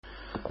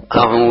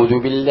أعوذ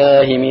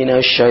بالله من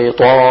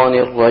الشيطان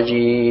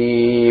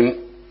الرجيم.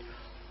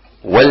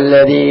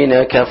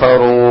 والذين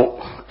كفروا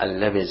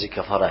اللبز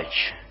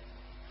كفراج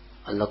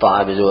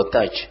اللطع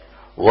بزوتاج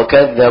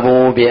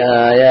وكذبوا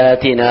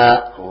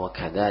بآياتنا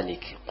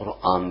وكذلك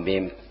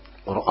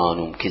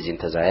قرآن كزن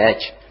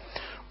تزاياج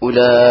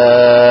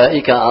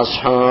أولئك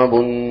أصحاب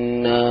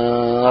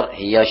النار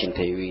هياش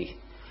انتيوي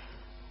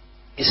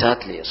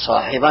إسات لي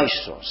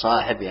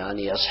صاحب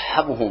يعني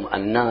يصحبهم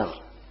النار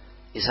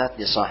إسات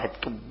لي صاحب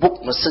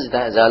طبق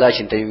مسجد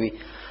زالاش انتيوي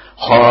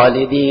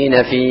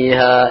خالدين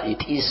فيها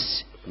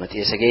يتئس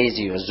متئس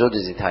جيزي والزود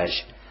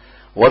زيتاج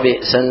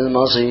وبئس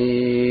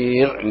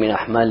المصير من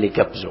أحمال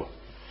لكبزه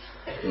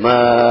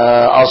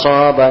ما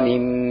أصاب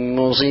من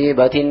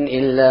مصيبة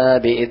إلا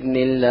بإذن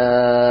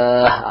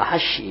الله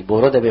أحشي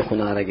برد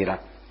بخنا رجرا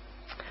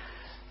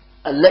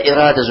ألا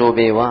إرادة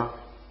زوبيوا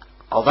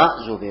قضاء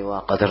زوبيوا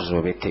قدر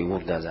زوبي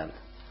تيور دازان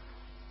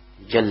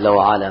جل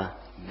وعلا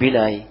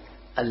بلاي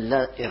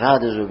ألا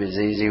إرادة زوبي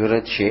زي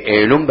ورد شيء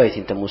علم بيت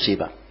انت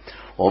مصيبة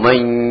ومن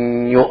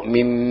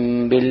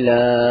يؤمن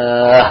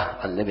بالله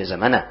ألا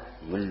بزمنا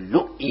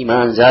ملؤ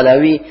إيمان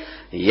زالوي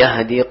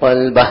يهدي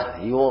قلبه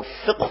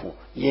يوفقه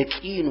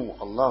يكين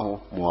الله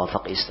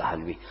موافق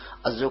يستحلوي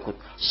الزكت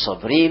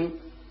صبريم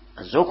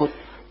الزكت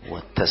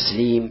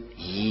والتسليم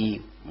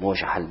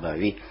موش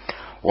حلباوي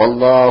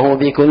والله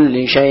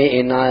بكل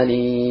شيء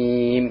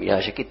عليم يا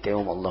شكت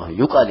يوم الله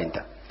يقال انت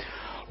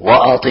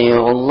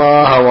وأطيعوا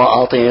الله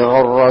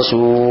وأطيعوا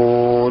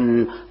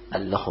الرسول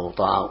الله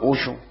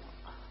طاعوشو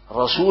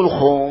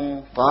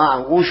رسولهم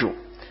طاعوشو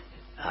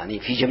يعني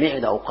في جميع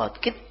الأوقات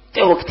كت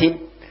وقت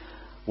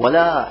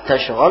ولا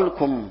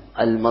تشغلكم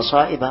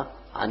المصائب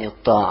عن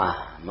الطاعة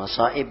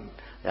مصائب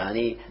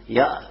يعني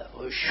يا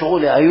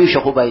شغل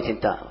أيوشخ بيت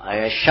انت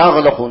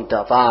الشغل انت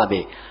طاعة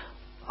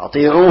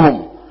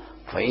أطيعوهم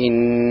فإن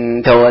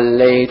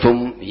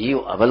توليتم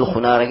أبل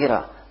خنار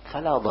جرا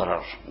فلا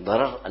ضرر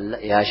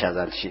يا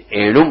شاذ شيء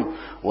علم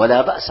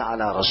ولا بأس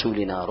على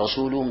رسولنا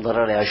رسولهم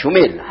ضرر يا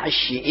شميل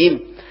حشئم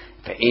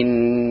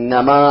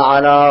فإنما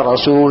على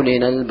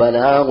رسولنا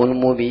البلاغ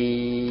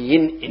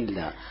المبين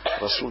إلا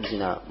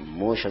رسولنا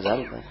موش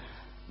ذلك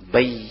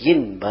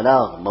بين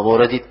بلاغ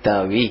مورد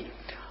التاوي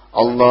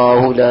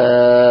الله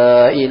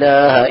لا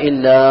إله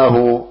إلا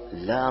هو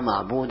لا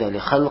معبود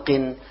لخلق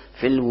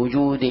في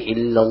الوجود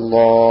إلا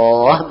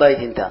الله بيت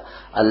انت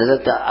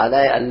الذي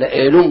على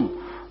العلم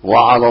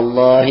وعلى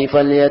الله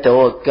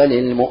فليتوكل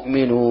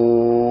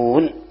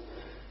المؤمنون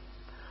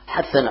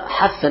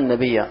حث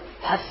النبي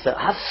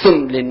حث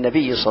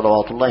للنبي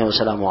صلوات الله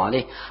وسلامه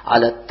عليه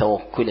على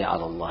التوكل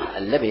على الله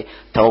الذي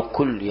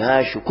توكل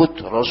يا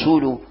شكت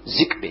رسول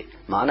زكبه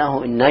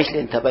معناه الناش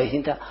لانتبهت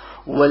انت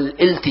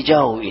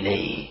والالتجاء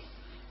إليه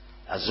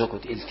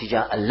الزكت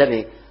التجاء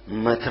الذي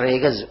ما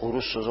تريجز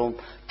ورسزهم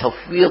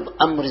تفويض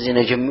أمر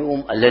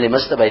زنجمئهم الذي ما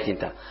استبهت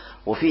انت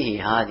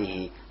وفيه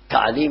هذه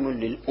تعليم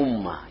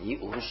للأمة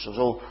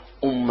يرسزه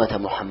أمة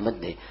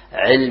محمد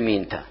علم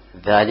انت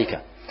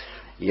ذلك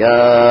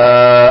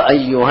يا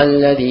أيها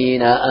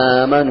الذين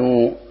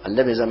آمنوا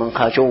الذي زمن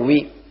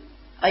خاشوي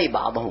أي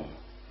بعضهم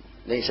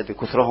ليس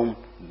بكثرهم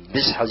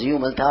بس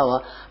حزيوم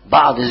التاوى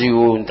بعض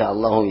زيون انت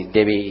الله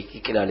يدبي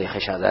كلا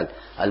خشاذال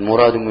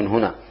المراد من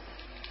هنا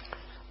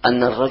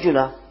أن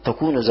الرجل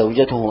تكون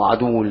زوجته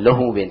عدو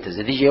له بنت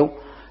زديجيو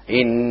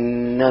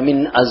إن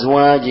من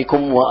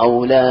أزواجكم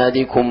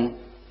وأولادكم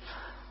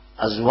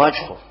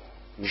أزواجكم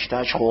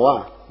مشتاج خوا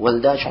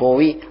ولداش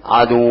خوي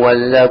عدو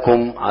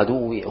لكم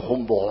عدوي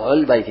أخم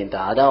بغل بيت انت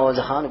عداوة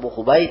زخان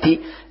بخو بيتي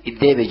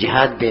إدي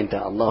بجهاد بينت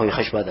الله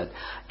يخش بدل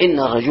إن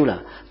الرجل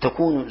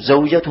تكون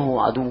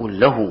زوجته عدو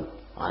له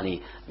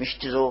يعني مش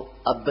تزو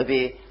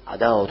أببي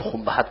عداوة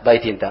خم بحت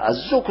بيت انت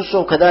الزوك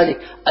السو كذلك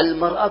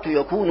المرأة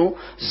يكون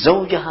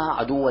زوجها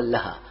عدوا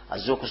لها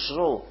الزوك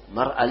السو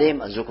مرأة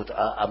ليم الزوك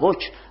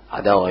أبوش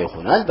عداوة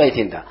يخون البيت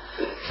انت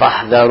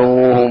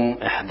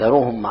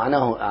احذروهم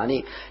معناه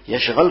يعني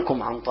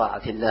يشغلكم عن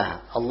طاعة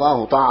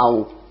الله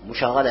طاعه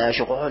مشاغلة يا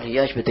شقوح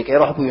هياش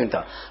بتكيرح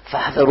بيونتا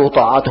فاحذروا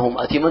طاعتهم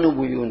أتمنوا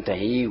بيونتا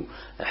هيو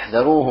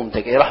احذروهم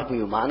تكيرح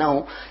بيو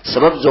معناه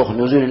سبب زوخ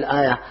نزول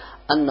الآية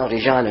أن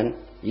رجالا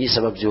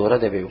سبب زورة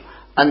بيو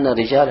أن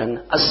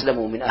رجالا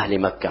أسلموا من أهل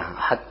مكة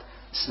حتى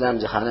إسلام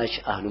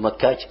زخاناش أهل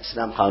مكة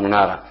إسلام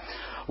قانونارا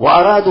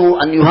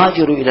وأرادوا أن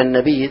يهاجروا إلى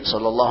النبي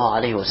صلى الله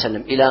عليه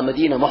وسلم إلى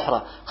مدينة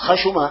محرة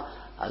خشمة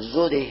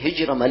الزود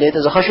هجرة مليت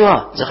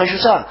زخشوا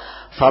ساعة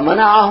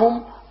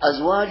فمنعهم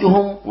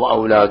أزواجهم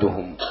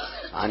وأولادهم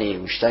يعني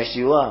مشتاش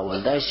سوا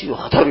والداش سوا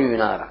خطروا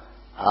ينارا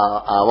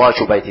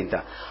آواشوا بيت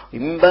انت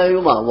من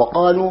بايوما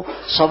وقالوا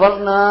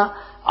صبرنا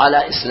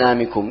على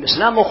إسلامكم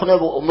إسلام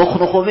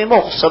مخنخ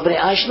بمخ صبر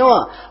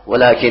عاشنوا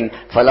ولكن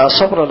فلا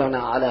صبر لنا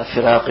على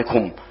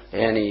فراقكم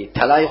يعني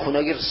تلايخ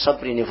نجر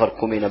صبر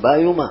نفركم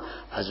بايوما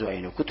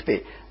أزوعين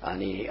كتبه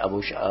يعني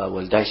أبوش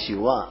والداش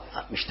سوا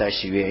مشتاش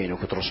سوا يعني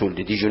كت رسول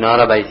دي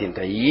جنار بيت انت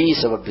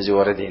سبب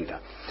بزورد انت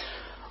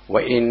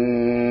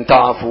وإن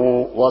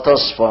تعفوا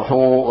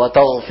وتصفحوا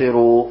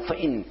وتغفروا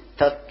فإن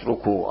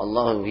تتركوا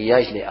الله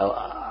ياجلي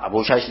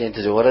أبو شاش لين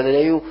تزورد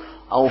ليو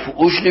أو في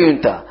أجلي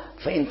أنت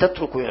فإن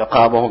تتركوا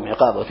عقابهم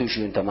عقابة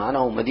تشي أنت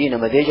معناه مدينة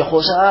مديجة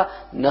خوسها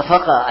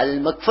نفقة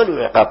المكفل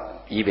عقاب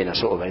يبين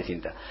سوء بيت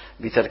أنت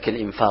بترك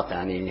الإنفاق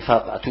يعني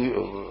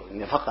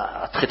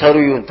نفقة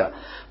أتختاروا أنت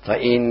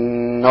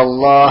فإن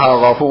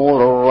الله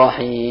غفور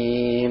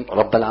رحيم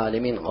رب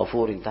العالمين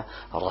غفور أنت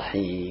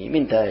رحيم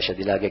أنت يا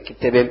شدي لاقى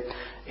كتب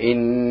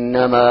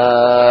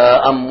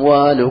إنما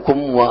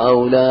أموالكم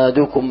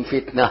وأولادكم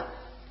فتنة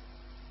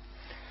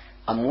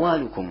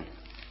أموالكم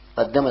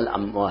قدم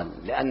الأموال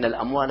لأن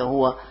الأموال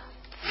هو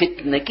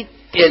فتنة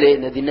كتير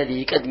ندينا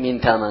دي قدم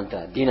انت ما انت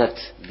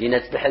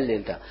دينت بحل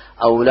انت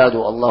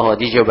أولاده الله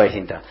دي جبيت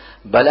انت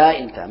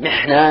بلاء انت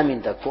محنام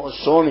انت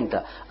كوسوم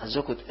انت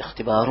الزكت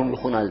اختبارهم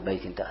يخون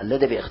البيت انت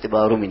الذي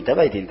باختبارهم انت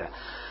بيت انت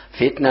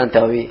فتنة انت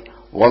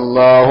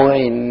والله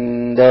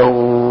عنده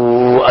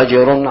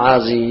أجر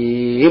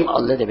عظيم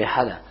الذي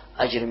بحله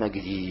أجر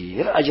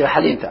مقدير أجر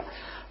حل انت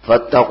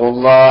فاتقوا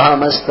الله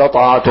ما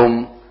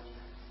استطعتم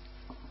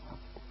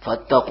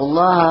فاتقوا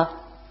الله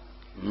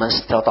ما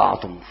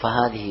استطعتم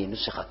فهذه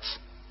نسخت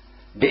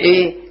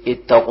بإيه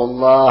اتقوا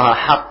الله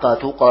حق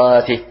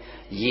تقاته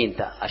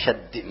ينت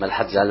أشد ما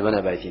الحد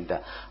زالبنا بيت انت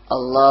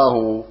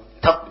الله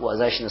تقوى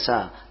زاش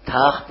نساء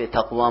تاخ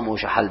بتقوى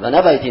موش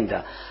حلبنا بيت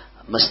انت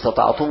ما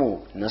استطعتم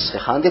نسخ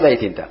خاندي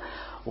بيت انت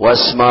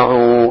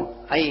واسمعوا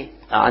أي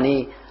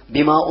يعني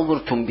بما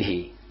أمرتم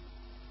به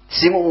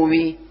سمعوا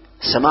بي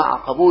سماع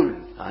قبول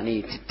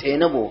يعني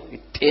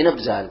تتينب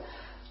زال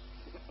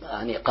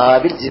يعني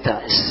قابل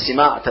زتا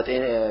السماع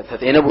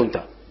تتينبوا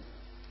انت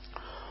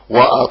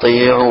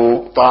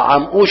وأطيعوا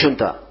طاعم اوش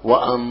انت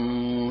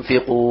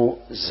وأنفقوا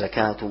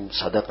زكاة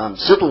صدقا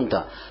سطوا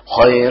انت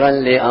خيرا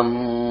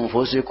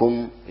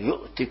لأنفسكم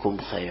يؤتكم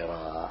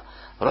خيرا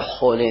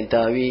رحوا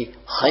لانتاوي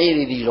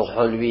خير دي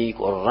لحلويك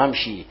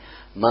والرمشي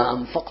ما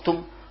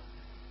أنفقتم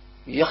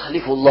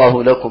يخلف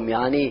الله لكم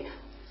يعني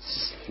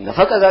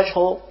نفق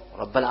ذاته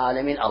رب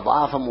العالمين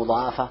أضعافا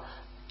مضاعفة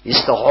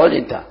يستغل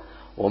انت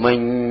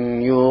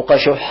ومن يوق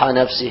شح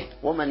نفسه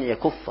ومن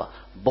يكف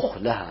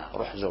بخلها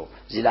رحزو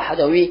زي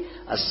حدوي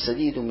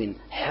السديد من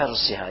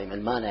حرصها من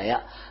المانع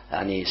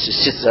يعني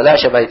ست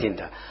زلاشة بيت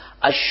انت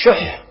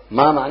الشح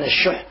ما معنى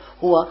الشح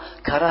هو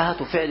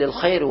كراهة فعل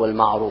الخير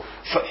والمعروف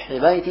شح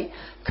بيتي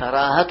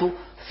كراهة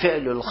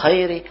فعل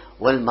الخير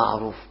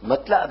والمعروف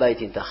مطلع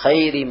بيت انت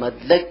خيري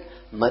مدلق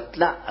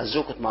مطلع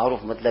الزوكت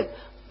معروف مدلق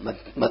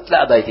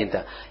مطلع بيت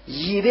انت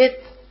يبيت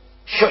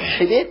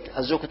شح بيت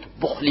الزوكت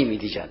بخليم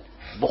ديجان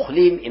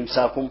بخليم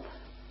إمساكم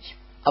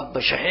أب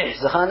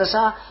شحيح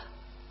زخانسا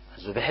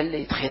زبحل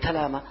يتخيت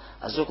لما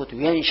الزوكت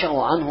ينشأ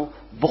عنه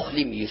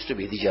بخليم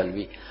يستبه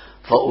ديجالبي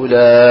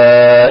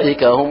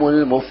فأولئك هم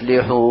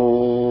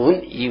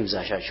المفلحون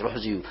يوزا شاش روح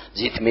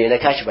زيت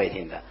ميلكاش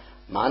بيتين ده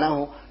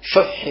معناه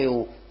شح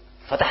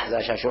فتح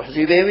زاشاش روح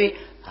زي بيوي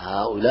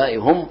هؤلاء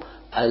هم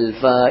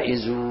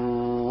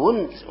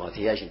الفائزون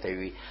واتياش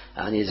انتوي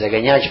يعني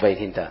زغنياش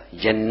بيتين ده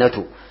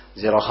جنته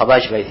زي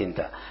رخباش بيت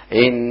انت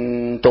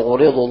إن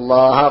تقرضوا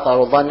الله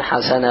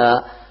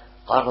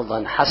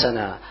قرضا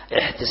حسنا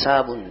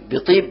احتساب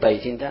بطيب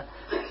بيت انت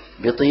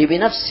بطيب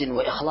نفس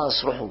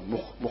وإخلاص روح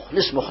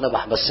مخلص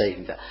مخنبح بس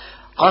انت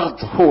قرض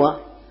هو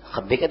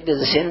خبيك قد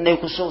زين انه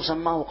يكون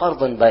سماه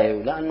قرضا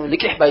بايو لأنه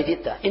لكح بيت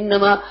انت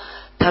إنما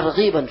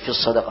ترغيبا في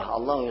الصدقة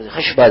الله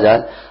خش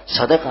بدل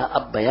صدقة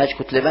أبياج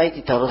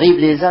كتلبايتي ترغيب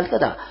لذلك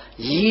كذا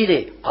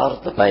يلي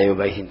قرض بايو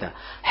بيت انت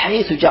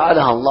حيث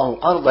جعلها الله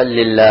قرضا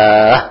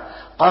لله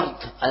قرض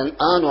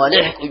الآن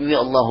ولحق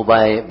الله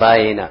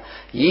باينا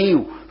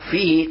يو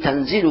فيه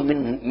تنزيل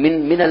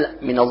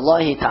من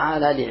الله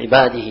تعالى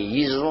لعباده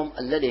يزرم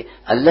الذي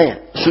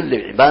سل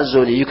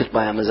عباده ليكتب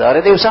بايا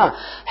مزارده وسا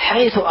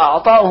حيث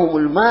أعطاهم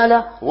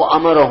المال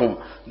وأمرهم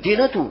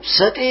دينته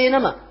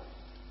ستينما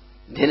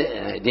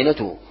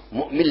دينته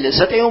مؤمن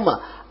لستيهما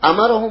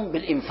أمرهم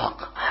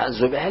بالإنفاق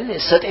حزو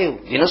بحل ستيه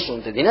دينسو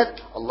انت دينت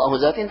الله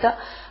ذات انت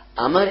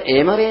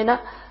أمرنا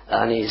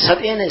يعني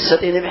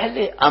ستين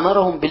بحل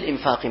أمرهم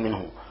بالإنفاق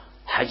منه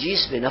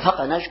حجيس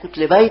بنفق ناش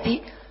كتل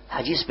بيتي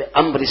حجيس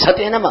بأمر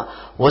ستينما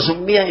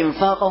وسمي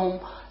إنفاقهم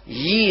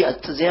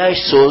التزياش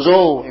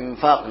سوزو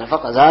إنفاق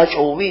نفق ذاش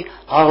أوبي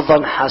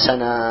قرضا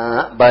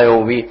حسنا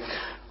بايوبي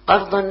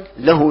قرضا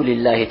له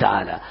لله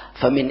تعالى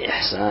فمن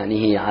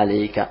إحسانه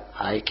عليك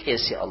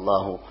إيسي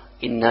الله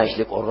إناش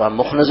لك أرام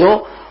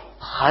مخنزو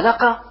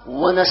خلق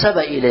ونسب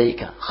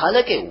إليك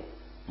خلقه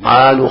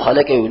مالو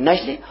خلقه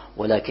الناش لي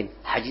ولكن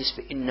حجيس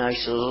بإناش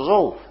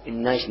سوزو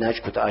إناش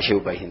ناش كتاشيو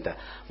بيهندا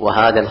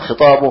وهذا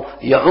الخطاب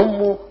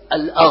يعم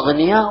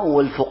الأغنياء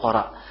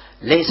والفقراء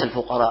ليس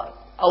الفقراء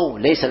أو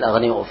ليس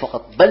الأغنياء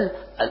فقط بل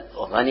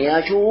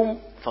الأغنياء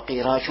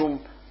فقيراشهم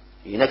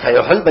إنك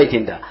يحل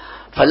بيتندا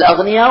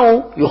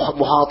فالأغنياء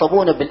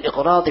مخاطبون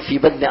بالإقراض في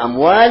بذل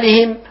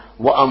أموالهم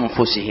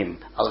وأنفسهم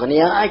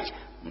أغنياء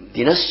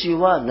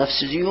دينسيوا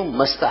نفسهم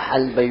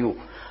مستحل بيو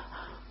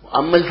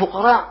أما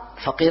الفقراء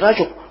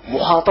فقيراج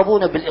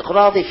مخاطبون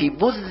بالإقراض في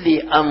بذل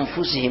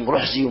أنفسهم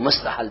رحزي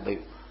مستحل بيو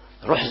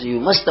رحزي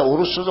مست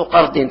ورسل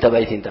قرض انت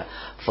بيت انت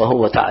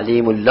فهو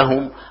تعليم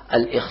لهم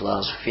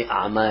الإخلاص في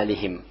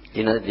أعمالهم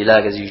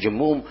دلاغ زي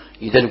جموم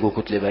يدلقوا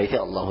كتل بيتي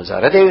الله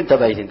زارده وانت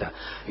بيت انت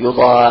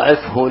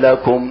يضاعفه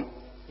لكم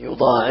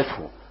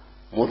يضاعفه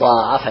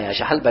مضاعفة يا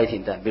شحل بيت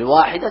انت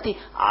بالواحدة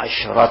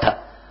 10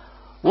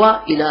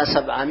 وإلى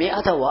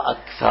 700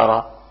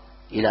 وأكثر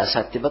إلى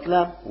 6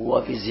 بكلام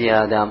وفي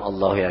زيادة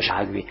الله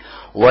يشعل به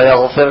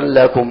ويغفر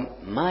لكم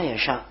ما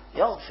يشاء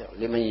يغفر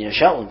لمن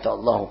يشاء انت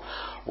الله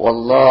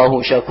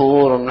والله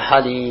شكور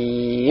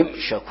حليم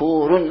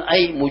شكور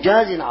أي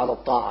مجاز على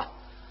الطاعة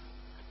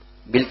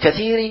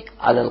بالكثير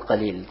على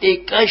القليل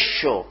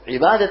تكشو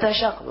عبادة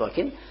شاق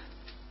لكن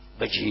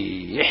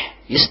بجيح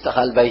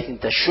يستغل بيت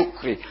انت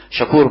الشكر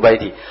شكور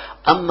بيتي.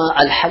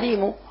 أما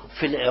الحليم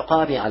في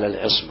العقاب على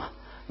العصمة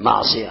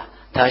معصية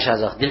تاشا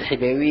زخ دل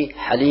حبيوي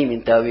حليم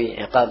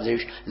انتاوي عقاب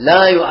زيش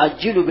لا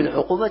يعجل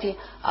بالعقوبة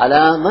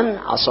على من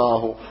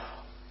عصاه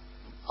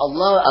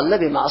الله الله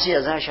بمعصية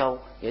زاشوا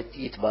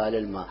يتبال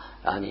الماء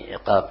يعني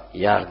عقاب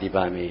ياردي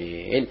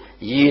بامين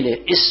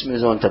يلي اسم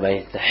زون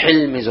تبايت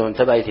حلم زون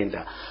تبايت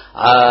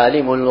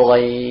عالم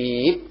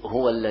الغيب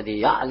هو الذي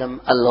يعلم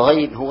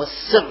الغيب هو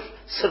السر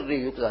سر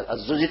يقدر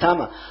الزوج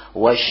تاما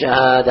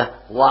والشهادة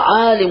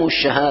وعالم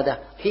الشهادة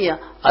هي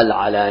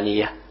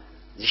العلانية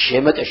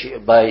الشيمة أشي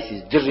بايت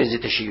درز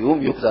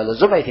تشيوم يقدر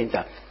الزبايت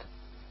انت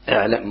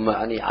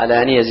يعني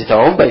علانية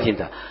زتهم بيت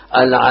انت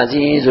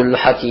العزيز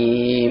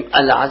الحكيم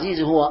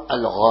العزيز هو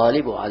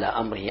الغالب على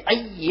أمره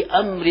أي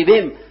أمر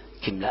بهم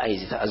كم لا أي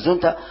زت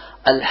الزنت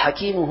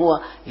الحكيم هو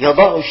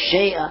يضع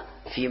الشيء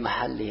في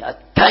محله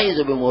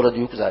التايز بمورد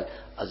يقدر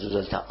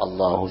الزلت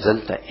الله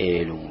زلت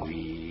إيلم